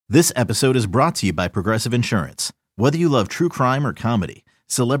This episode is brought to you by Progressive Insurance. Whether you love true crime or comedy,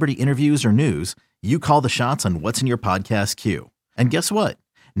 celebrity interviews or news, you call the shots on what's in your podcast queue. And guess what?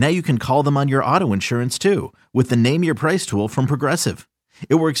 Now you can call them on your auto insurance too with the Name Your Price tool from Progressive.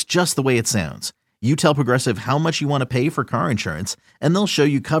 It works just the way it sounds. You tell Progressive how much you want to pay for car insurance, and they'll show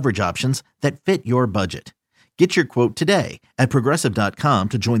you coverage options that fit your budget. Get your quote today at Progressive.com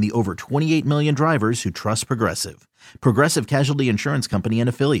to join the over 28 million drivers who trust Progressive. Progressive Casualty Insurance Company and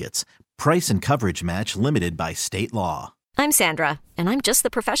Affiliates. Price and coverage match limited by state law. I'm Sandra, and I'm just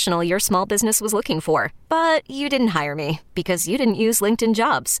the professional your small business was looking for. But you didn't hire me because you didn't use LinkedIn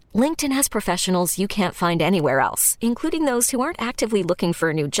Jobs. LinkedIn has professionals you can't find anywhere else, including those who aren't actively looking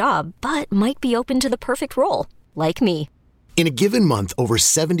for a new job, but might be open to the perfect role, like me. In a given month, over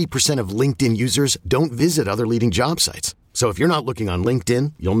 70% of LinkedIn users don't visit other leading job sites. So if you're not looking on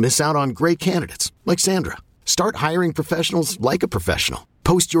LinkedIn, you'll miss out on great candidates like Sandra. Start hiring professionals like a professional.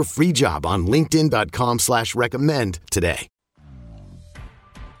 Post your free job on linkedin.com/recommend today.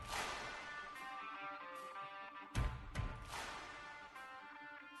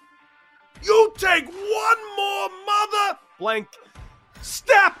 You take one more mother blank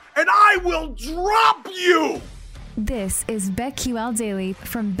step and I will drop you. This is BetQL Daily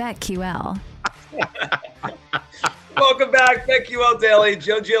from BetQL. Welcome back, BetQL Daily.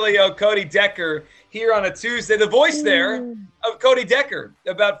 Joe Giglio, Cody Decker here on a Tuesday. The voice there of Cody Decker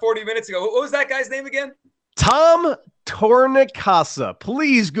about 40 minutes ago. What was that guy's name again? Tom Tornicasa.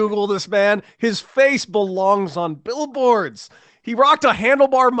 Please Google this man. His face belongs on billboards. He rocked a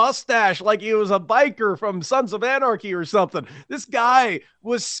handlebar mustache like he was a biker from Sons of Anarchy or something. This guy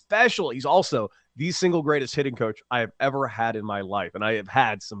was special. He's also the single greatest hitting coach I have ever had in my life, and I have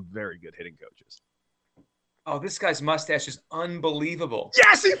had some very good hitting coaches. Oh, this guy's mustache is unbelievable.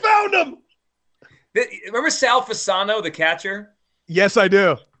 Yes, he found him. Remember Sal Fasano, the catcher? Yes, I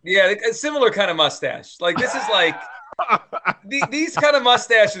do. Yeah, a similar kind of mustache. Like, this is like these kind of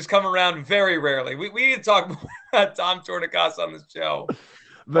mustaches come around very rarely. We need to talk more about Tom Tornicasa on this show.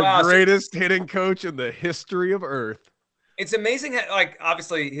 The greatest hitting coach in the history of Earth. It's amazing how, like,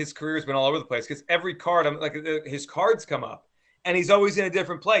 obviously his career has been all over the place because every card, his cards come up, and he's always in a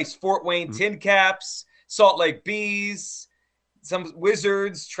different place. Fort Wayne Tin Caps, Salt Lake Bees, some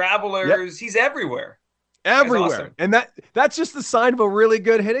Wizards, Travelers. Yep. He's everywhere. Everywhere. Awesome. And that's just the sign of a really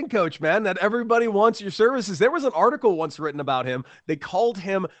good hitting coach, man, that everybody wants your services. There was an article once written about him. They called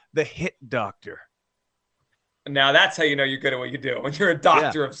him the hit doctor. Now that's how you know you're good at what you do. When you're a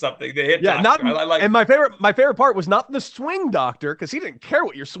doctor of something, the hit doctor. And my favorite part was not the swing doctor, because he didn't care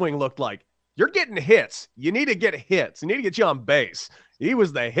what your swing looked like. You're getting hits. You need to get hits. You need to get you on base. He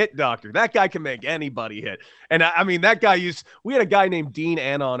was the hit doctor. That guy can make anybody hit. And I mean, that guy we had a guy named Dean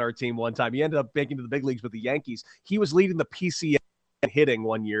Anna on our team one time. He ended up making to the big leagues with the Yankees. He was leading the PCA hitting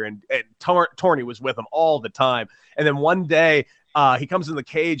one year, and Torney was with him all the time. And then one day he comes in the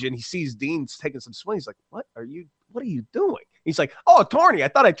cage and he sees Dean taking some swings. He's like, what are you doing? He's like, oh, Torney, I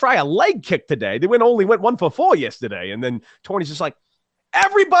thought I'd try a leg kick today. They only went 1 for 4 yesterday. And then Torney's just like,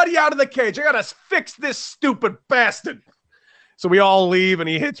 everybody out of the cage. I got to fix this stupid bastard. So we all leave, and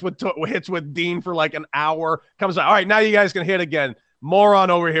he hits with Dean for like an hour. Comes out, all right, now you guys can hit again.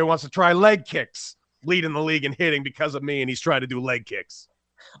 Moron over here wants to try leg kicks, leading the league in hitting because of me, and he's trying to do leg kicks.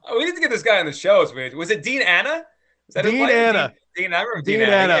 Oh, we need to get this guy on the show. Was it Dean Anna? Dean Anna. Dean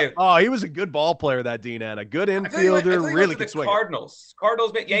Anna. Oh, he was a good ball player, that Dean Anna. Good infielder, really good swing. Cardinals,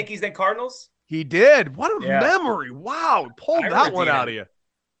 Yankees, then Cardinals. He did. What a memory! Wow, pulled that one out of you.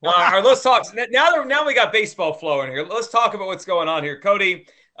 All right, let's talk. Now we got baseball flowing here. Let's talk about what's going on here. Cody,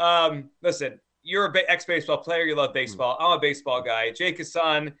 listen, you're an ex-baseball player. You love baseball. I'm a baseball guy. Jake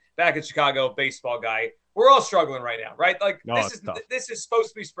Hassan, back in Chicago, baseball guy. We're all struggling right now, right? Like, this is supposed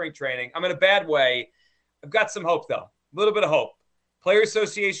to be spring training. I'm in a bad way. I've got some hope, though. A little bit of hope. Player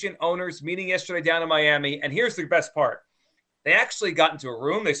Association owners meeting yesterday down in Miami. And here's the best part. They actually got into a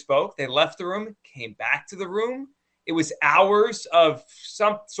room. They spoke. They left the room, came back to the room. It was hours of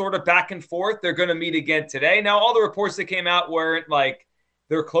some sort of back and forth. They're going to meet again today. Now, all the reports that came out weren't like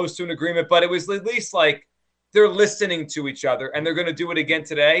they're close to an agreement, but it was at least like they're listening to each other, and they're going to do it again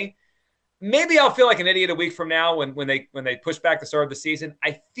today. Maybe I'll feel like an idiot a week from now when they push back the start of the season.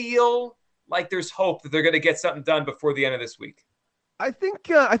 I feel like there's hope that they're going to get something done before the end of this week. I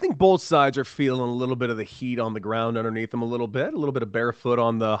think both sides are feeling a little bit of the heat on the ground underneath them a little bit of barefoot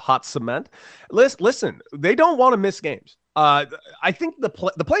on the hot cement. Listen, they don't want to miss games. I think the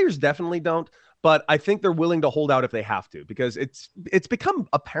players definitely don't, but I think they're willing to hold out if they have to, because it's become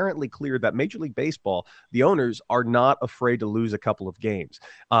apparently clear that Major League Baseball, the owners are not afraid to lose a couple of games.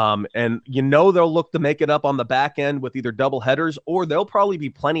 And they'll look to make it up on the back end with either double headers, or they'll probably be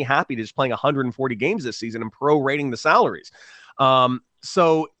plenty happy to just playing 140 games this season and prorating the salaries.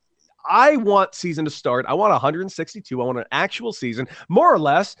 So I want season to start. I want 162. I want an actual season, more or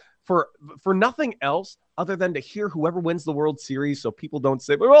less, for nothing else other than to hear whoever wins the World Series, so people don't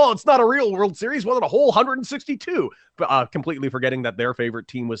say, well, it's not a real World Series, wasn't a whole 162, but completely forgetting that their favorite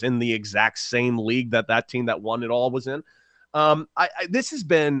team was in the exact same league that team that won it all was in. This has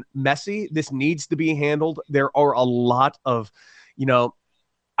been messy. This needs to be handled. There are a lot of,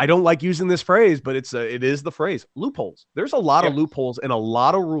 I don't like using this phrase, but it is the phrase, loopholes. There's a lot of loopholes and a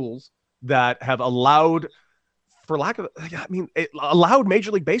lot of rules that have allowed, it allowed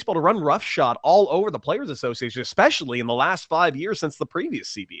Major League Baseball to run roughshod all over the Players Association, especially in the last 5 years since the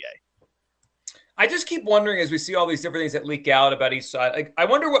previous CBA. I just keep wondering, as we see all these different things that leak out about each side, I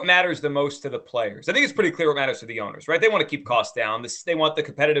wonder what matters the most to the players. I think it's pretty clear what matters to the owners, right? They want to keep costs down. They want the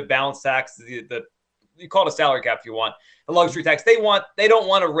competitive balance tax, you call it a salary cap if you want, the luxury tax. They don't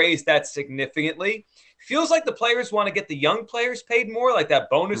want to raise that significantly. Feels like the players want to get the young players paid more, like that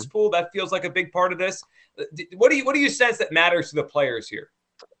bonus pool. That feels like a big part of this. What do you sense that matters to the players here?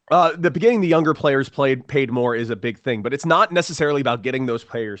 The beginning, the younger players paid more is a big thing, but it's not necessarily about getting those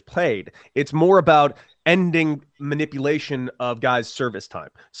players paid. It's more about ending manipulation of guys' service time.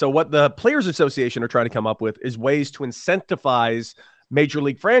 So what the Players Association are trying to come up with is ways to incentivize major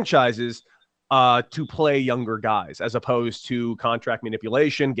league franchises to play younger guys, as opposed to contract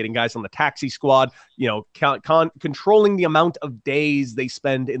manipulation, getting guys on the taxi squad, controlling the amount of days they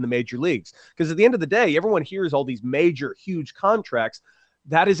spend in the major leagues. Because at the end of the day, everyone hears all these major, huge contracts.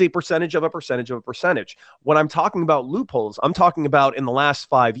 That is a percentage of a percentage of a percentage. When I'm talking about loopholes, I'm talking about in the last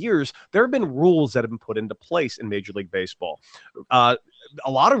 5 years, there have been rules that have been put into place in Major League Baseball. A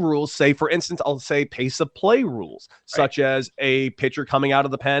lot of rules say, for instance, I'll say pace of play rules, such as a pitcher coming out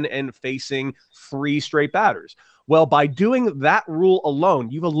of the pen and facing 3 straight batters. Well, by doing that rule alone,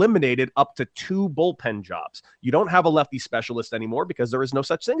 you've eliminated up to 2 bullpen jobs. You don't have a lefty specialist anymore because there is no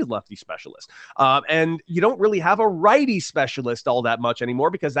such thing as lefty specialist. And you don't really have a righty specialist all that much anymore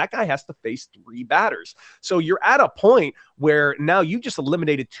because that guy has to face 3 batters. So you're at a point where now you just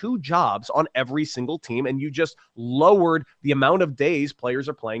eliminated 2 jobs on every single team, and you just lowered the amount of days players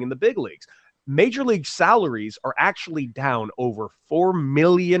are playing in the big leagues. Major league salaries are actually down over $4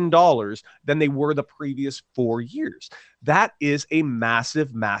 million than they were the previous 4 years. That is a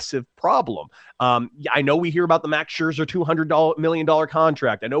massive, massive problem. I know we hear about the Max Scherzer $200 million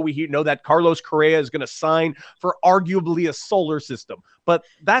contract. I know we know that Carlos Correa is going to sign for arguably a solar system, but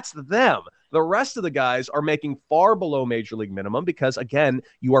that's them. The rest of the guys are making far below major league minimum because, again,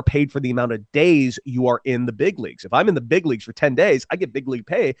 you are paid for the amount of days you are in the big leagues. If I'm in the big leagues for 10 days, I get big league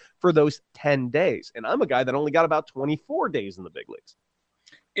pay for those 10 days. And I'm a guy that only got about 24 days in the big leagues.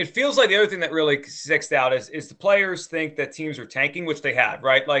 It feels like the other thing that really sticks out is the players think that teams are tanking, which they have,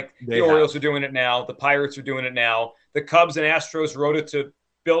 right? Like the Orioles are doing it now. The Pirates are doing it now. The Cubs and Astros rode it to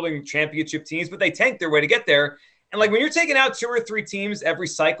building championship teams, but they tanked their way to get there. And like when you're taking out 2 or 3 teams every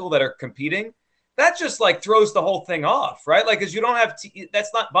cycle that are competing, that just like throws the whole thing off, right? Like, because you don't have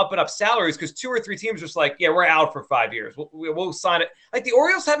that's not bumping up salaries because 2 or 3 teams are just like, yeah, we're out for 5 years. We'll sign it. Like the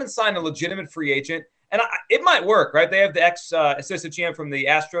Orioles haven't signed a legitimate free agent, and it might work, right? They have the ex-assistant GM from the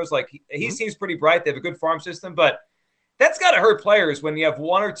Astros. Like he seems pretty bright. They have a good farm system, but that's got to hurt players when you have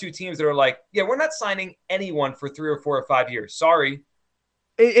 1 or 2 teams that are like, yeah, we're not signing anyone for 3 or 4 or 5 years. Sorry.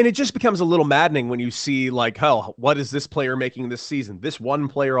 And it just becomes a little maddening when you see like, what is this player making this season? This one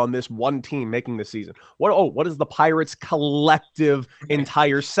player on this one team making this season. What is the Pirates' collective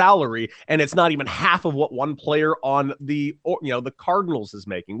entire salary? And it's not even half of what one player on the Cardinals is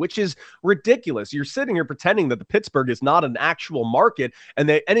making, which is ridiculous. You're sitting here pretending that the Pittsburgh is not an actual market, and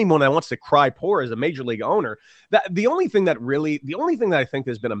that anyone that wants to cry poor as a major league owner. The only thing that I think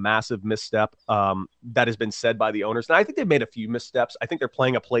has been a massive misstep that has been said by the owners, and I think they've made a few missteps. I think they're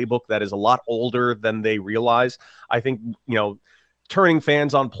playing a playbook that is a lot older than they realize. I think, turning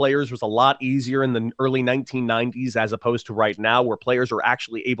fans on players was a lot easier in the early 1990s as opposed to right now, where players are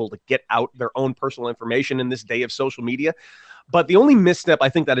actually able to get out their own personal information in this day of social media. But the only misstep I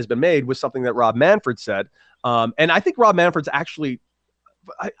think that has been made was something that Rob Manfred said. And I think Rob Manfred's actually,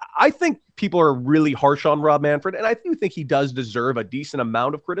 I think people are really harsh on Rob Manfred, and I do think he does deserve a decent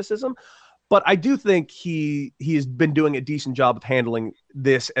amount of criticism. But I do think he has been doing a decent job of handling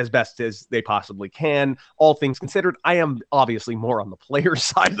this as best as they possibly can. All things considered, I am obviously more on the player's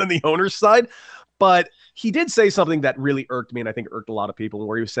side than the owner's side. But he did say something that really irked me, and I think irked a lot of people,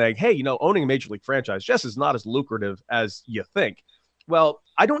 where he was saying, hey, owning a major league franchise just is not as lucrative as you think. Well,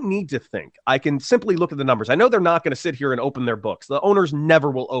 I don't need to think. I can simply look at the numbers. I know they're not going to sit here and open their books. The owners never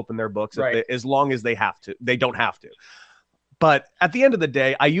will open their books as long as they have to. They don't have to. But at the end of the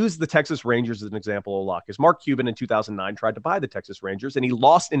day, I use the Texas Rangers as an example a lot, because Mark Cuban in 2009 tried to buy the Texas Rangers, and he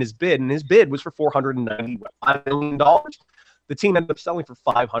lost in his bid, and his bid was for $495 million. The team ended up selling for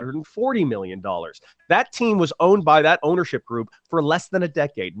 $540 million. That team was owned by that ownership group for less than a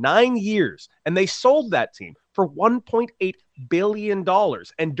decade, 9 years, and they sold that team for $1.8 billion.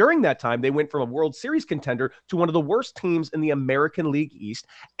 And during that time, they went from a World Series contender to one of the worst teams in the American League East,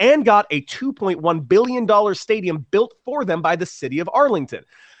 and got a $2.1 billion stadium built for them by the city of Arlington.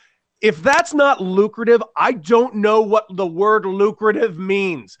 If that's not lucrative, I don't know what the word lucrative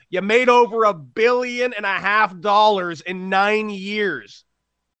means. You made over $1.5 billion in 9 years.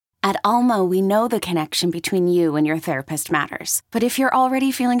 At Alma, we know the connection between you and your therapist matters. But if you're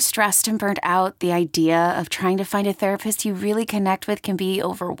already feeling stressed and burnt out, the idea of trying to find a therapist you really connect with can be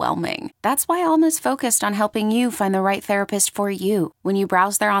overwhelming. That's why Alma's focused on helping you find the right therapist for you. When you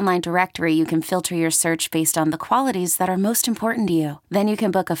browse their online directory, you can filter your search based on the qualities that are most important to you. Then you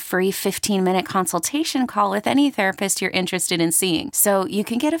can book a free 15-minute consultation call with any therapist you're interested in seeing, so you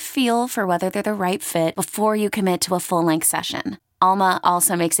can get a feel for whether they're the right fit before you commit to a full-length session. Alma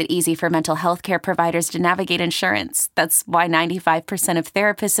also makes it easy for mental health care providers to navigate insurance. That's why 95% of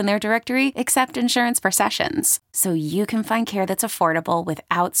therapists in their directory accept insurance for sessions, so you can find care that's affordable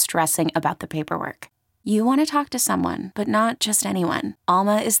without stressing about the paperwork. You want to talk to someone, but not just anyone.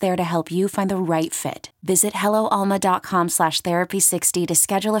 Alma is there to help you find the right fit. Visit helloalma.com/therapy60 to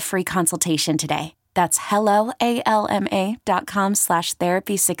schedule a free consultation today. That's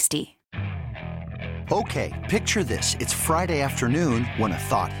helloalma.com/therapy60. Okay, picture this. It's Friday afternoon when a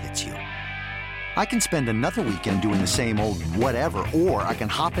thought hits you. I can spend another weekend doing the same old whatever, or I can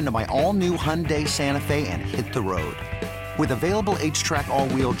hop into my all-new Hyundai Santa Fe and hit the road. With available H-Track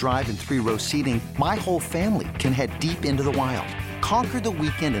all-wheel drive and 3-row seating, my whole family can head deep into the wild. Conquer the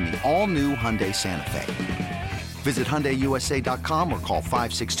weekend in the all-new Hyundai Santa Fe. Visit HyundaiUSA.com or call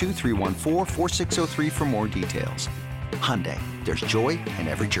 562-314-4603 for more details. Hyundai, there's joy in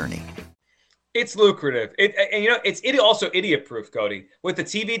every journey. It's lucrative. It's also idiot-proof, Cody. With the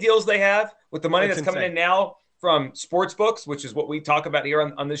TV deals they have, with the money that's coming in now from sports books, which is what we talk about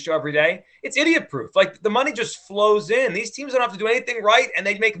here on this show every day, it's idiot-proof. Like, the money just flows in. These teams don't have to do anything right, and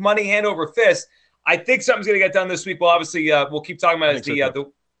they make money hand over fist. I think something's going to get done this week. Well, obviously, we'll keep talking about it as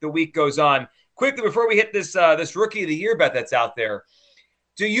the week goes on. Quickly, before we hit this Rookie of the Year bet that's out there,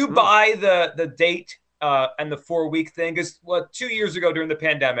 do you buy the date and the 4-week thing? Because 2 years ago during the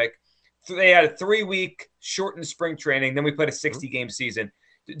pandemic, they had a 3-week shortened spring training. Then we played a 60-game season.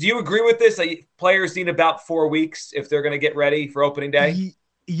 Do you agree with this? Like, players need about 4 weeks if they're going to get ready for opening day?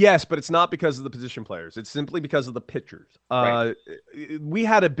 Yes, but it's not because of the position players. It's simply because of the pitchers. Right. We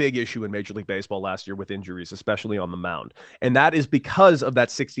had a big issue in Major League Baseball last year with injuries, especially on the mound. And that is because of that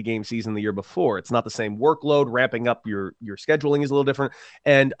 60-game season the year before. It's not the same workload. Ramping up your scheduling is a little different.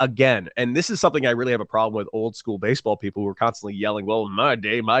 And again, and this is something I really have a problem with old school baseball people who are constantly yelling, well, my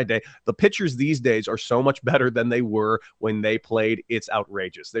day. The pitchers these days are so much better than they were when they played. It's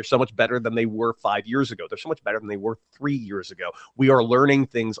outrageous. They're so much better than they were 5 years ago. They're so much better than they were 3 years ago. We are learning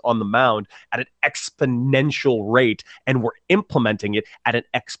things on the mound at an exponential rate, and we're implementing it at an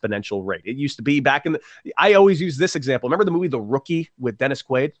exponential rate. It used to be back in I always use this example. Remember the movie The Rookie with Dennis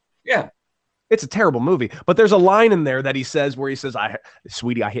Quaid? Yeah. It's a terrible movie, but there's a line in there that he says where he says,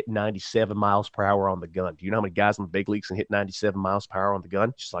 sweetie, I hit 97 miles per hour on the gun. Do you know how many guys in the big leagues can hit 97 miles per hour on the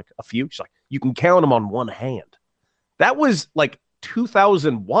gun? She's like, a few. She's like, you can count them on one hand. That was like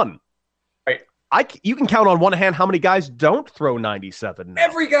 2001. You can count on one hand how many guys don't throw 97 now.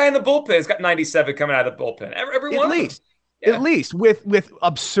 Every guy in the bullpen has got 97 coming out of the bullpen. Every one of them. At least with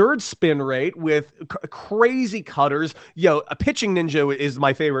absurd spin rate, with crazy cutters. A Pitching Ninja is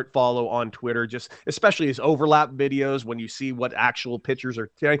my favorite follow on Twitter, just especially his overlap videos when you see what actual pitchers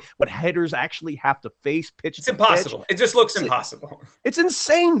are doing, what hitters actually have to face pitch. It's impossible. It just looks impossible. It's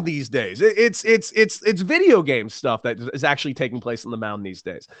insane these days. It's video game stuff that is actually taking place on the mound these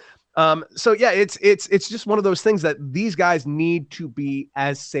days. It's just one of those things that these guys need to be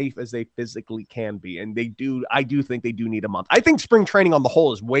as safe as they physically can be. And I do think they do need a month. I think spring training on the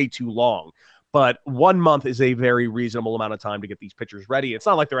whole is way too long, but 1 month is a very reasonable amount of time to get these pitchers ready. It's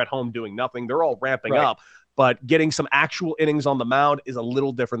not like they're at home doing nothing. They're all ramping up, but getting some actual innings on the mound is a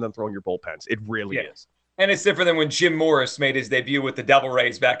little different than throwing your bullpens. It really is. And it's different than when Jim Morris made his debut with the Devil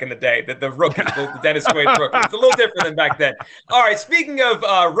Rays back in the day, the rookie, the Dennis Quaid rookie. It's a little different than back then. All right, speaking of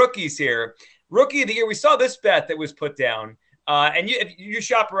rookies here, Rookie of the year, we saw this bet that was put down. And if you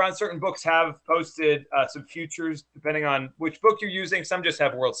shop around, certain books have posted some futures, depending on which book you're using. Some just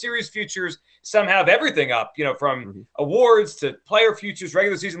have World Series futures. Some have everything up, from awards to player futures,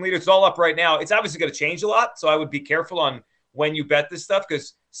 regular season leaders. It's all up right now. It's obviously going to change a lot, so I would be careful on when you bet this stuff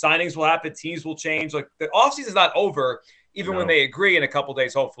because signings will happen, teams will change. Like the offseason is not over, even when they agree in a couple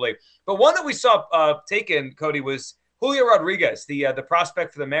days, hopefully. But one that we saw taken, Cody, was Julio Rodriguez, the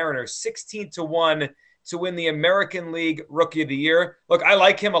prospect for the Mariners, 16-1 to win the American League Rookie of the Year. Look, I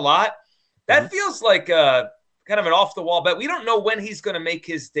like him a lot. That feels like kind of an off-the-wall bet. We don't know when he's going to make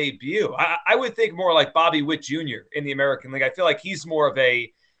his debut. I would think more like Bobby Witt Jr. in the American League. I feel like he's more of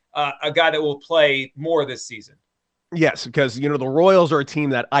a guy that will play more this season. Yes, because, the Royals are a team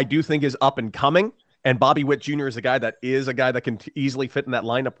that I do think is up and coming. And Bobby Witt Jr. is a guy that can easily fit in that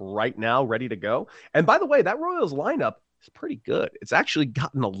lineup right now, ready to go. And by the way, that Royals lineup is pretty good. It's actually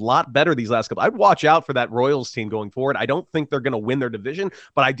gotten a lot better these last couple. I'd watch out for that Royals team going forward. I don't think they're going to win their division,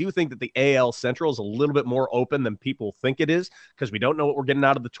 but I do think that the AL Central is a little bit more open than people think it is because we don't know what we're getting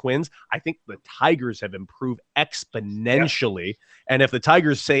out of the Twins. I think the Tigers have improved exponentially. Yeah. And if the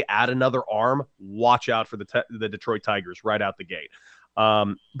Tigers say add another arm, watch out for the Detroit Tigers right out the gate.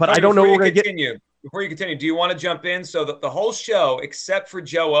 But I don't know what we're going to get. Before you continue, do you want to jump in? So the whole show, except for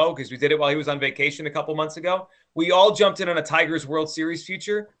Joe O, because we did it while he was on vacation a couple months ago, we all jumped in on a Tigers World Series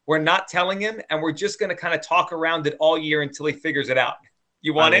future. We're not telling him, and we're just going to kind of talk around it all year until he figures it out.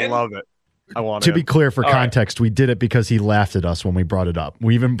 You want in? I love it. I want to be clear, for all context, right. We did it because he laughed at us when we brought it up.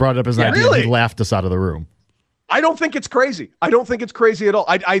 We even brought it up as an idea. Really? He laughed us out of the room. I don't think it's crazy. I don't think it's crazy at all.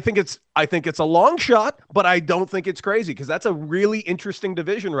 I think it's a long shot, but I don't think it's crazy because that's a really interesting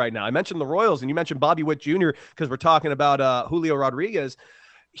division right now. I mentioned the Royals and you mentioned Bobby Witt Jr. because we're talking about Julio Rodriguez.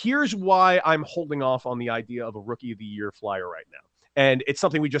 Here's why I'm holding off on the idea of a Rookie of the Year flyer right now. And it's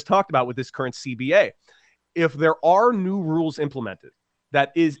something we just talked about with this current CBA. If there are new rules implemented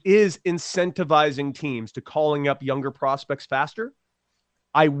that is incentivizing teams to calling up younger prospects faster,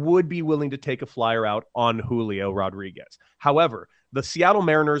 I would be willing to take a flyer out on Julio Rodriguez. However, the Seattle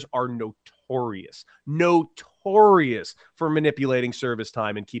Mariners are notorious for manipulating service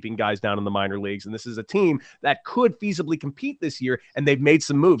time and keeping guys down in the minor leagues. And this is a team that could feasibly compete this year, and they've made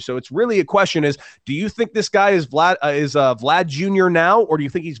some moves. So it's really a question is, do you think this guy is Vlad Jr. now, or do you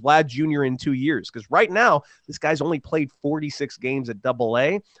think he's Vlad Jr. in 2 years? Because right now, this guy's only played 46 games at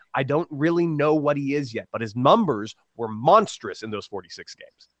AA. I don't really know what he is yet, but his numbers were monstrous in those 46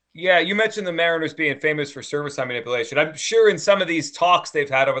 games. Yeah, you mentioned the Mariners being famous for service time manipulation. I'm sure in some of these talks they've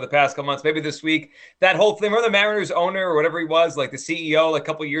had over the past couple months, maybe this week, that whole thing, remember the Mariners owner or whatever he was, like the CEO like a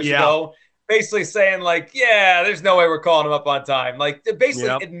couple years ago, basically saying like, yeah, there's no way we're calling him up on time. Like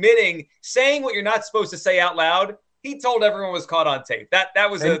basically admitting, saying what you're not supposed to say out loud. He told everyone was caught on tape. That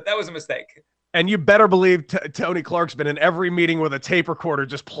was a mistake. And you better believe Tony Clark's been in every meeting with a tape recorder,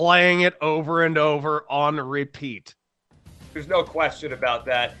 just playing it over and over on repeat. There's no question about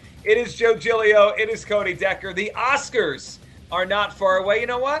that. It is Joe Giglio. It is Cody Decker. The Oscars are not far away. You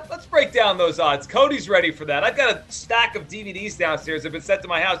know what? Let's break down those odds. Cody's ready for that. I've got a stack of DVDs downstairs that have been sent to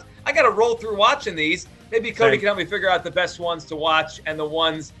my house. I got to roll through watching these. Maybe Cody can help me figure out the best ones to watch and the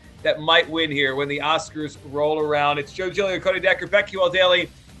ones that might win here when the Oscars roll around. It's Joe Giglio, Cody Decker, BetQL Daily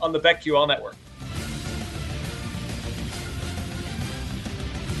on the BetQL Network.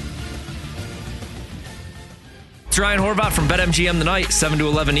 It's Ryan Horvath from BetMGM tonight, 7 to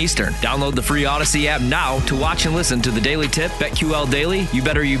 11 Eastern. Download the free Odyssey app now to watch and listen to the Daily Tip, BetQL Daily, You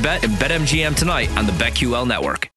Better You Bet, and BetMGM tonight on the BetQL Network.